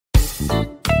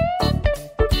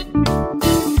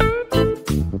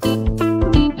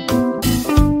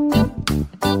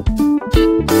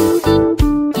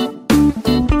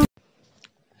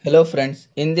Hello friends,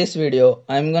 in this video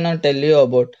I am gonna tell you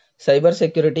about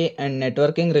cybersecurity and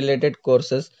networking related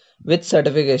courses with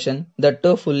certification, that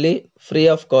too fully free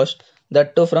of cost,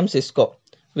 that too from Cisco.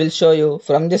 We'll show you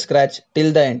from the scratch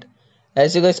till the end.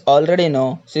 As you guys already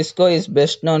know, Cisco is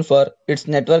best known for its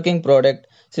networking product.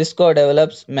 Cisco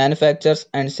develops, manufactures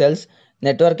and sells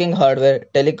networking hardware,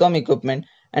 telecom equipment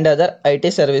and other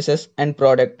IT services and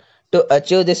product. To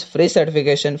achieve this free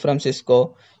certification from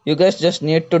Cisco, you guys just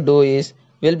need to do is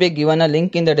will be given a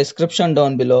link in the description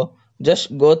down below.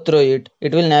 Just go through it.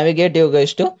 It will navigate you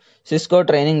guys to Cisco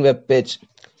training web page.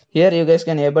 Here you guys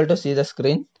can able to see the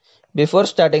screen. Before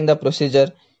starting the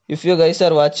procedure, if you guys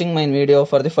are watching my video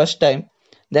for the first time,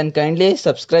 then kindly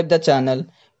subscribe the channel.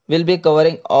 We'll be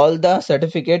covering all the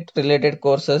certificate related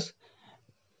courses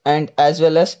and as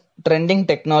well as trending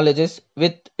technologies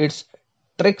with its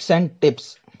tricks and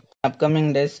tips.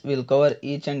 Upcoming days we'll cover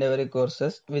each and every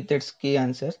courses with its key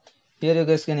answers. Here you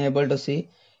guys can able to see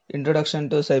introduction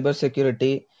to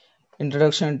cybersecurity,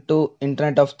 introduction to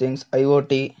Internet of Things,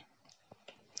 IoT.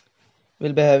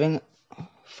 We'll be having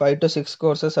 5 to 6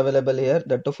 courses available here,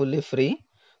 that too fully free.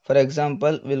 For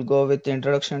example, we'll go with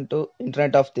introduction to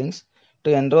Internet of Things.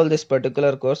 To enroll this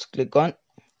particular course, click on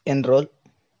enroll.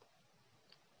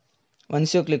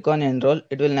 Once you click on enroll,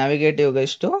 it will navigate you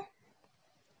guys to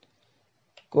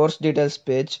course details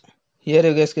page. Here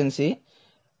you guys can see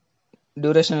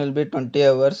duration will be 20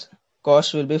 hours,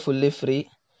 cost will be fully free,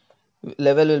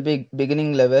 level will be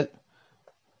beginning level.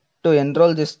 To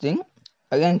enroll this thing,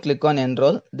 again click on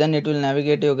enroll, then it will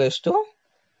navigate you guys to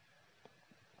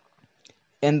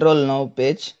enroll now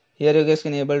page. Here you guys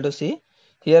can able to see,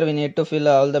 here we need to fill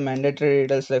all the mandatory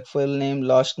details like full name,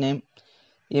 last name,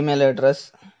 email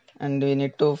address, and we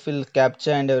need to fill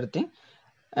captcha and everything,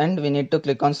 and we need to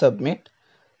click on submit.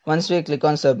 Once we click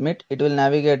on submit, it will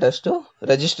navigate us to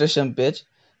registration page.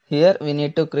 Here we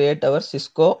need to create our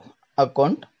Cisco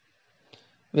account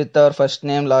with our first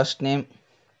name, last name,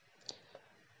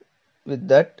 with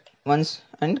that once,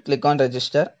 and click on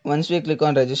register. Once we click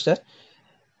on register,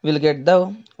 we'll get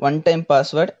the one-time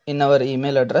password in our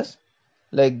email address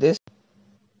like this.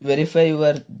 Verify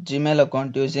your Gmail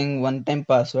account using one-time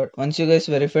password. Once you guys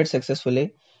verified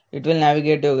successfully, it will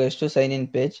navigate you guys to sign in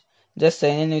page. Just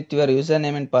sign in with your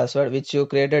username and password which you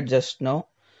created just now.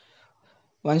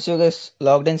 Once you guys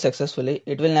logged in successfully,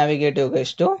 it will navigate you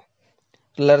guys to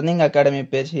Learning Academy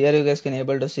page. Here you guys can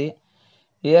able to see.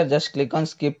 Here just click on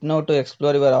skip now to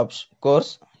explore your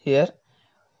course here.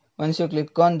 Once you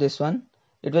click on this one,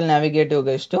 it will navigate you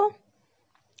guys to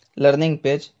learning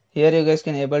page. Here you guys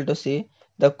can able to see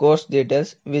the course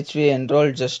details which we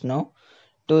enrolled just now.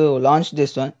 To launch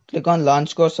this one, click on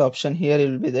launch course option. Here it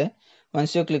will be there.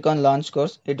 Once you click on launch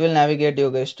course, it will navigate you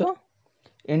guys to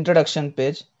introduction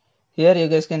page. Here you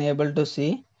guys can able to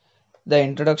see the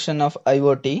introduction of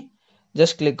IoT.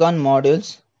 Just click on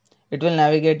modules. It will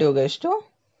navigate you guys to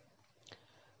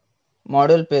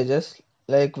module pages,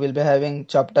 like we'll be having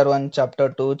chapter 1, chapter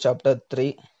 2, chapter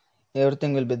 3.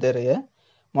 Everything will be there here,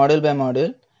 module by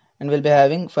module, and we'll be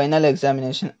having final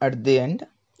examination at the end.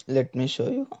 Let me show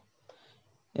you.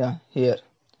 Yeah, here.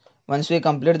 Once we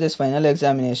complete this final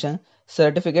examination,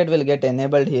 certificate will get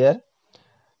enabled here.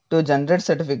 To generate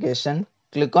certification,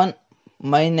 click on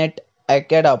My Net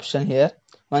Acad option here.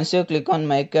 Once you click on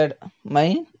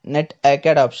My Net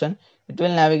Acad option, it will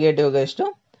navigate you guys to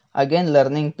again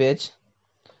learning page.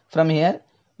 From here,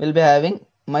 we'll be having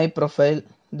my profile.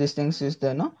 These things is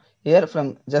there, no? Here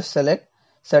from just select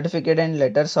certificate and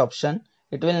letters option.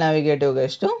 It will navigate you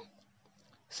guys to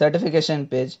certification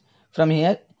page. From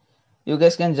here, you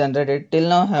guys can generate it. Till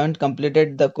now I haven't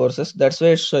completed the courses, that's why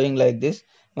it's showing like this.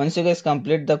 Once you guys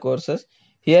complete the courses,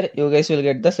 here you guys will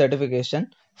get the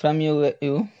certification. From you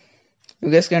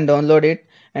guys can download it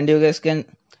and you guys can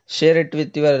share it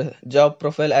with your job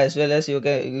profile, as well as you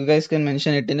guys can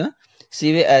mention it in a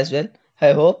CV as well.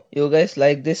 I hope you guys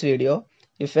like this video.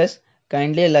 If yes,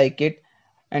 kindly like it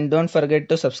and don't forget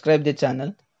to subscribe the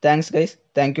channel. Thanks guys,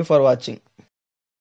 thank you for watching.